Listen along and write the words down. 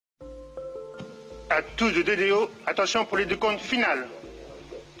À tous de DDO, attention pour les décomptes finales.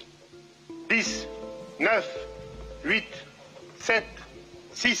 10, 9, 8, 7,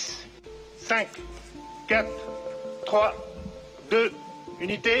 6, 5, 4, 3, 2,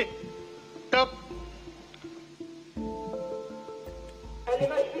 unité, top.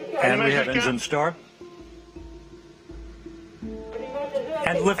 And we have engine start.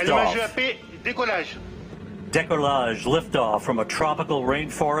 And liftoff. Décollage. Decollage, liftoff from a tropical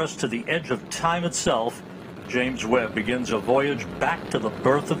rainforest to the edge of time itself. James Webb begins a voyage back to the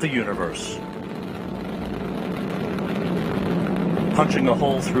birth of the universe. Punching a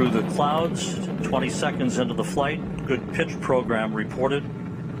hole through the clouds, 20 seconds into the flight. Good pitch program reported.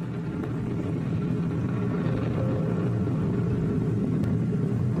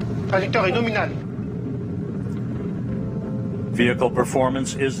 Trajectoire est nominale. Vehicle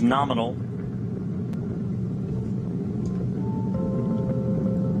performance is nominal.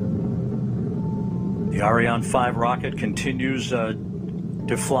 The Ariane 5 rocket continues to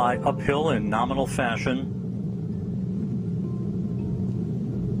fly uphill in nominal fashion.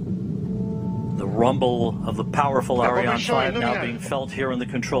 The rumble of the powerful Ariane 5 now being felt here in the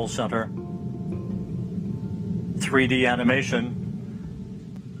control center. 3D animation.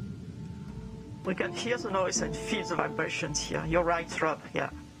 We can hear the noise and feel the vibrations here. You're right, Rob. Yeah,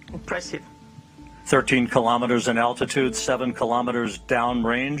 impressive. 13 kilometers in altitude, 7 kilometers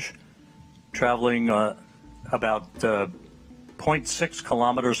downrange. Traveling about 0.6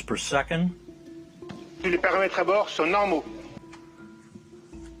 kilometers per second. Les paramètres à bord sont normaux.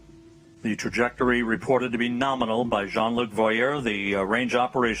 The trajectory reported to be nominal by Jean-Luc Voyer, the range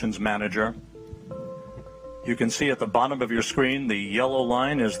operations manager. You can see at the bottom of your screen the yellow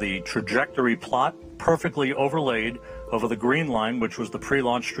line is the trajectory plot, perfectly overlaid over the green line, which was the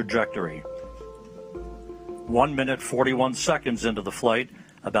pre-launch trajectory. 1 minute 41 seconds into the flight,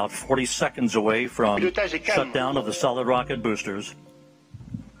 about 40 seconds away from shutdown of the solid rocket boosters.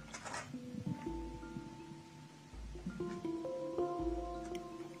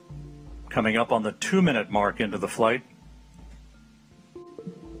 Coming up on the 2-minute mark into the flight.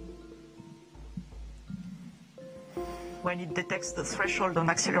 When it detects the threshold on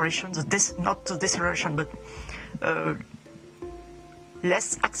acceleration, not the deceleration, but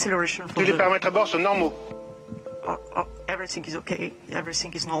less acceleration. Tous les paramètres à bord sont normaux. Everything is okay,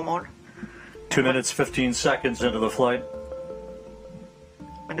 everything is normal. 2 minutes, 15 seconds into the flight.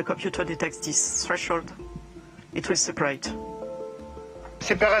 When the computer detects this threshold, it will separate.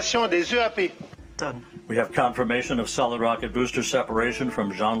 Séparation des EAP. Done. We have confirmation of solid rocket booster separation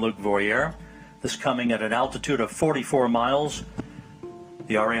from Jean-Luc Voyer. This coming at an altitude of 44 miles.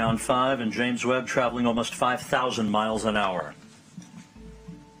 The Ariane 5 and James Webb traveling almost 5,000 miles an hour.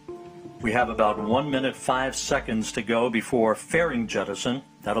 We have about 1 minute 5 seconds to go before fairing jettison.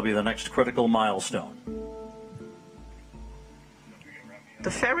 That'll be the next critical milestone.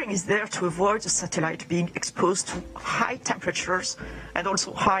 The fairing is there to avoid the satellite being exposed to high temperatures and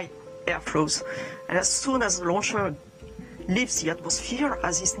also high airflows. And as soon as the launcher leaves the atmosphere,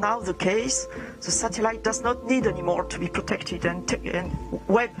 as is now the case, the satellite does not need anymore to be protected, and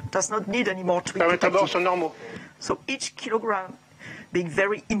Webb does not need anymore to be protected. So each kilogram being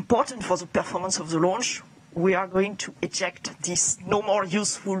very important for the performance of the launch, we are going to eject this no more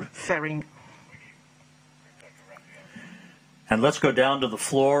useful fairing. And let's go down to the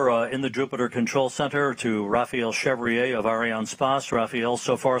floor in the Jupiter Control Center to Raphael Chevrier of Arianespace. Raphael,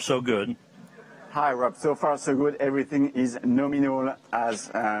 so far so good. Hi, Rob. So far so good. Everything is nominal,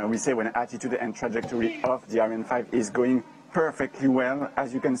 as we say, when attitude and trajectory of the Ariane 5 is going perfectly well.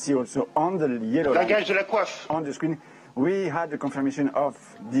 As you can see also on the yellow line on the screen, we had the confirmation of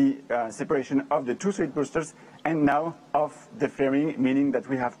the separation of the two solid boosters and now of the fairing, meaning that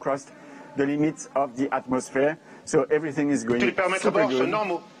we have crossed the limits of the atmosphere. So everything is going super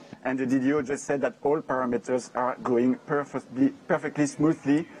good. And the DDO just said that all parameters are going perfectly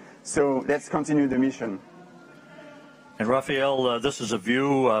smoothly. So let's continue the mission. And Raphael, this is a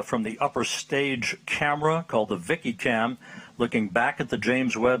view from the upper stage camera called the Vicky Cam, looking back at the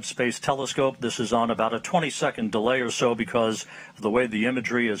James Webb Space Telescope. This is on about a 20-second delay or so because of the way the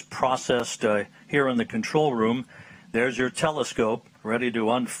imagery is processed here in the control room. There's your telescope ready to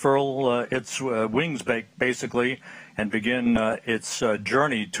unfurl its wings, basically, and begin its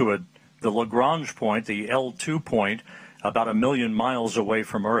journey to the Lagrange point, the L2 point, about 1 million miles away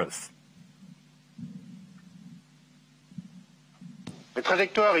from Earth. La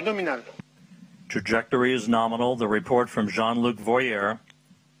trajectoire est nominale. Trajectory is nominal. The report from Jean-Luc Voyer.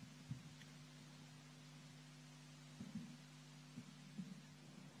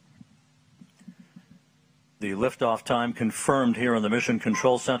 The liftoff time confirmed here in the Mission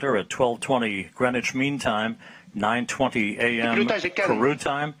Control Center at 12:20 Greenwich Mean Time, 9:20 a.m. Peru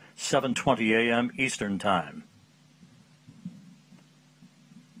time, 7:20 a.m. Eastern Time.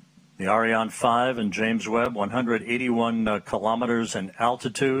 The Ariane 5 and James Webb, 181 kilometers in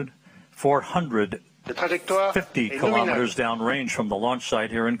altitude, 450 kilometers downrange from the launch site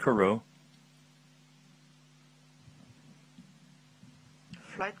here in Kourou.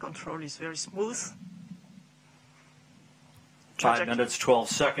 Flight control is very smooth. 5 minutes, 12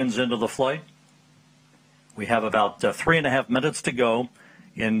 seconds into the flight. We have about 3.5 minutes to go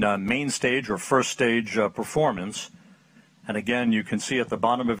in main stage or first stage performance. And again, you can see at the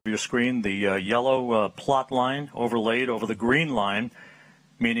bottom of your screen the yellow plot line overlaid over the green line,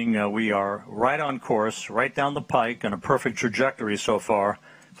 meaning we are right on course, right down the pike, and a perfect trajectory so far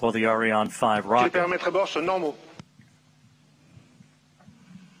for the Ariane 5 rocket.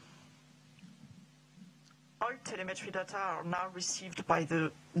 All telemetry data are now received by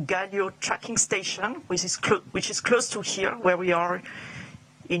the Galio tracking station, which is close to here, where we are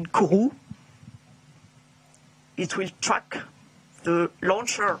in Kourou. It will track the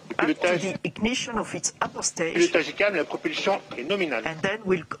launcher up to the ignition of its upper stage. And then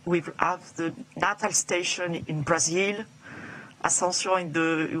we'll have the Natal station in Brazil, Ascension,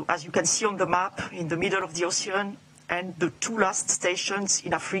 as you can see on the map, in the middle of the ocean, and the two last stations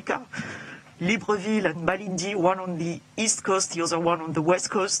in Africa, Libreville and Malindi, one on the east coast, the other one on the west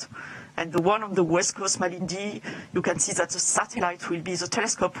coast. And the one on the west coast, Malindi, you can see that the satellite will be, the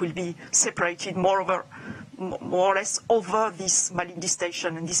telescope will be separated more or less over this Malindi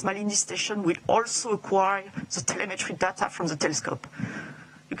station. And this Malindi station will also acquire the telemetry data from the telescope.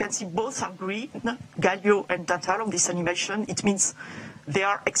 You can see both are green, Galio and Natal, on this animation. It means they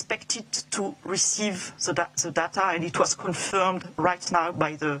are expected to receive the data, and it was confirmed right now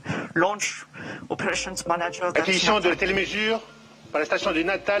by the launch operations manager. Acquisition de télémesure par la station de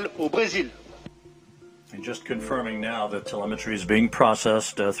Natal au Brésil. And just confirming now that telemetry is being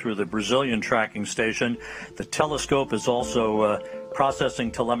processed through the Brazilian tracking station. The telescope is also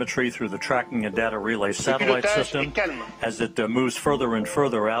processing telemetry through the tracking and data relay satellite system. As it moves further and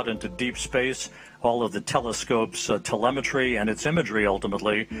further out into deep space, all of the telescope's telemetry and its imagery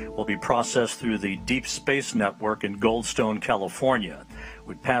ultimately will be processed through the Deep Space Network in Goldstone, California.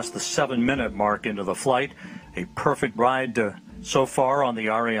 We passed the 7-minute mark into the flight. A perfect ride so far on the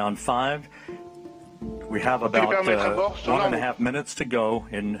Ariane 5. We have about 1.5 minutes to go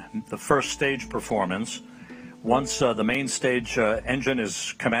in the first stage performance. Once the main stage engine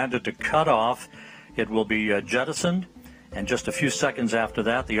is commanded to cut off, it will be jettisoned, and just a few seconds after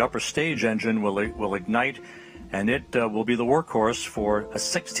that, the upper stage engine will ignite, and it will be the workhorse for a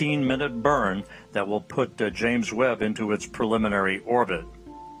 16-minute burn that will put James Webb into its preliminary orbit.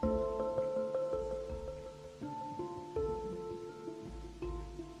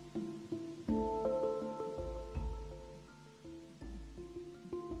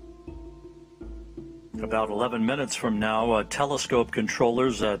 About 11 minutes from now, telescope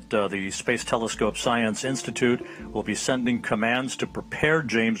controllers at the Space Telescope Science Institute will be sending commands to prepare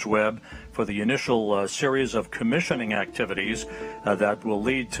James Webb for the initial series of commissioning activities that will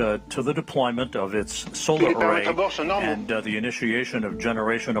lead to the deployment of its solar array and the initiation of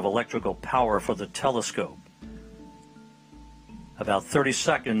generation of electrical power for the telescope. About 30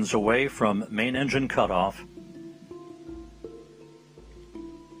 seconds away from main engine cutoff.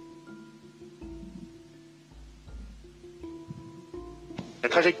 La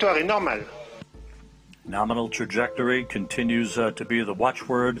trajectoire est normale. Nominal trajectory continues to be the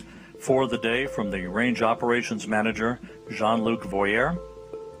watchword for the day from the Range Operations Manager, Jean-Luc Voyer,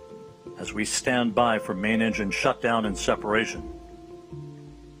 as we stand by for main engine shutdown and separation.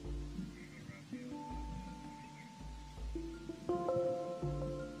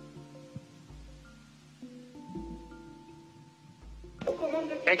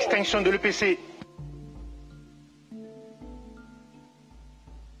 Extinction de l'EPC.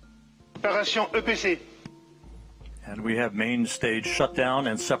 Opération EPC. And we have main stage shutdown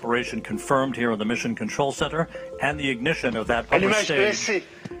and separation confirmed here in the Mission Control Center, and the ignition of that upper stage.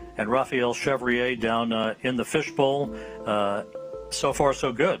 And Raphael Chevrier down in the fishbowl. So far,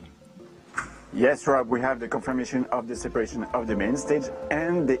 so good. Yes, Rob, we have the confirmation of the separation of the main stage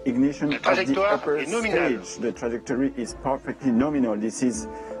and the ignition of the upper stage. The trajectory is perfectly nominal. This is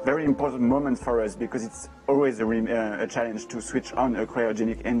a very important moment for us because it's always a challenge to switch on a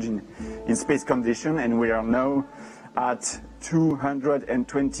cryogenic engine in space condition, and we are now at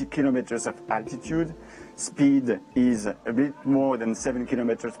 220 kilometers of altitude. Speed is a bit more than 7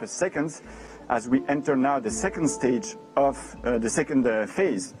 kilometers per second. As we enter now the second stage of the second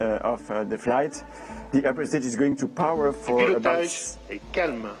phase of the flight, the upper stage is going to power for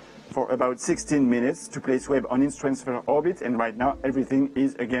about 16 minutes to place Webb on its transfer orbit, and right now everything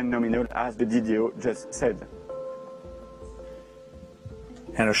is again nominal, as the DDO just said.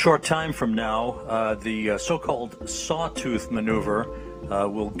 And a short time from now, the so-called sawtooth maneuver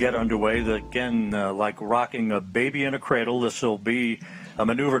will get underway. Again, like rocking a baby in a cradle, this will be a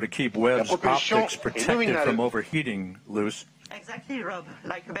maneuver to keep Webb's optics protected from overheating, Luce. Exactly, Rob,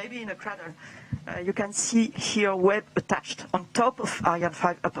 like a baby in a cradle. You can see here Webb attached on top of Ariane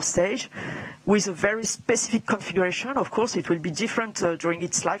 5 upper stage with a very specific configuration. Of course, it will be different during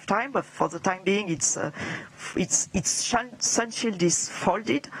its lifetime, but for the time being, its sun shield is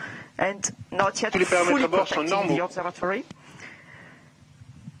folded and not yet fully protecting the observatory.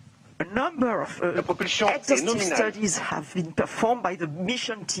 A number of exhaustive studies have been performed by the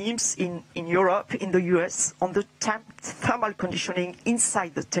mission teams in Europe, in the US, on the thermal conditioning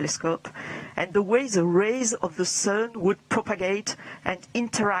inside the telescope and the way the rays of the sun would propagate and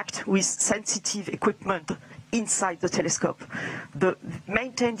interact with sensitive equipment inside the telescope.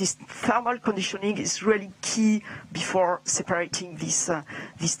 Maintain this thermal conditioning is really key before separating this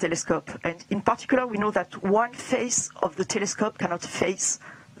telescope. And in particular, we know that one face of the telescope cannot face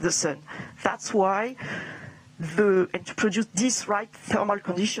the sun. That's why and to produce these right thermal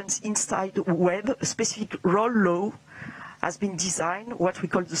conditions inside Webb, a specific roll law has been designed, what we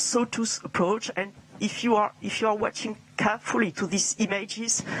call the sawtooth approach. And if you are watching carefully to these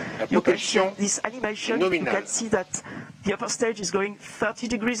images, you can see this animation. You can see that the upper stage is going 30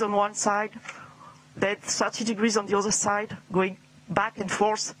 degrees on one side, then 30 degrees on the other side, going back and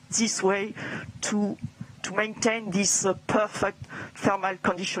forth this way to maintain this perfect thermal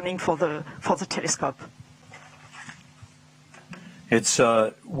conditioning for the telescope. It's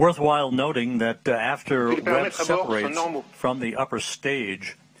worthwhile noting that after Webb separates from the upper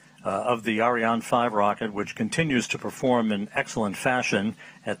stage of the Ariane 5 rocket, which continues to perform in excellent fashion,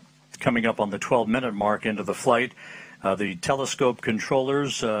 coming up on the 12-minute mark into the flight, the telescope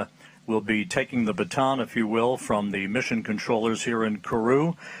controllers will be taking the baton, if you will, from the mission controllers here in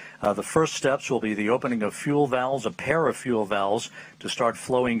Kourou. The first steps will be the opening of fuel valves, a pair of fuel valves, to start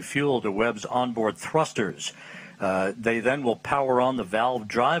flowing fuel to Webb's onboard thrusters. They then will power on the valve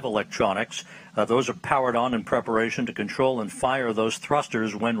drive electronics. Those are powered on in preparation to control and fire those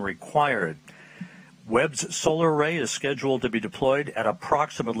thrusters when required. Webb's solar array is scheduled to be deployed at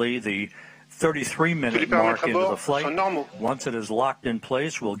approximately the 33-minute mark into the flight. Once it is locked in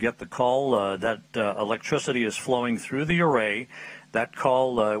place, we'll get the call that electricity is flowing through the array. That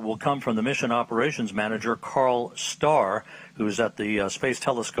call will come from the Mission Operations Manager, Carl Starr, who's at the Space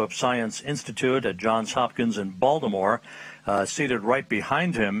Telescope Science Institute at Johns Hopkins in Baltimore. Seated right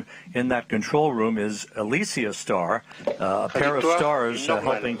behind him in that control room is Alicia Starr, a pair of stars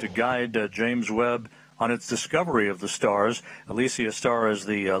helping to guide James Webb on its discovery of the stars. Alicia Starr is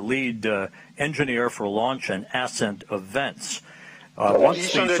the lead engineer for launch and ascent events.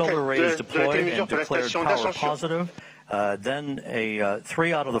 Once the solar array is deployed and declared power positive, then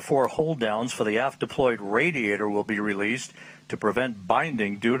 3 out of the 4 hold downs for the aft deployed radiator will be released to prevent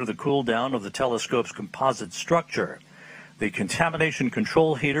binding due to the cool down of the telescope's composite structure. The contamination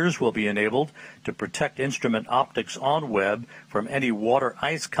control heaters will be enabled to protect instrument optics on Webb from any water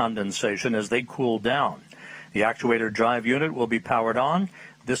ice condensation as they cool down. The actuator drive unit will be powered on.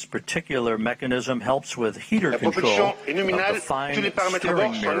 This particular mechanism helps with heater control of the fine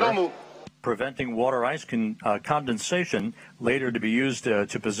steering mirror, preventing water ice condensation, later to be used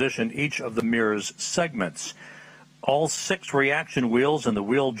to position each of the mirror's segments. All 6 reaction wheels and the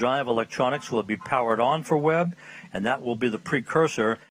wheel drive electronics will be powered on for Webb, and that will be the precursor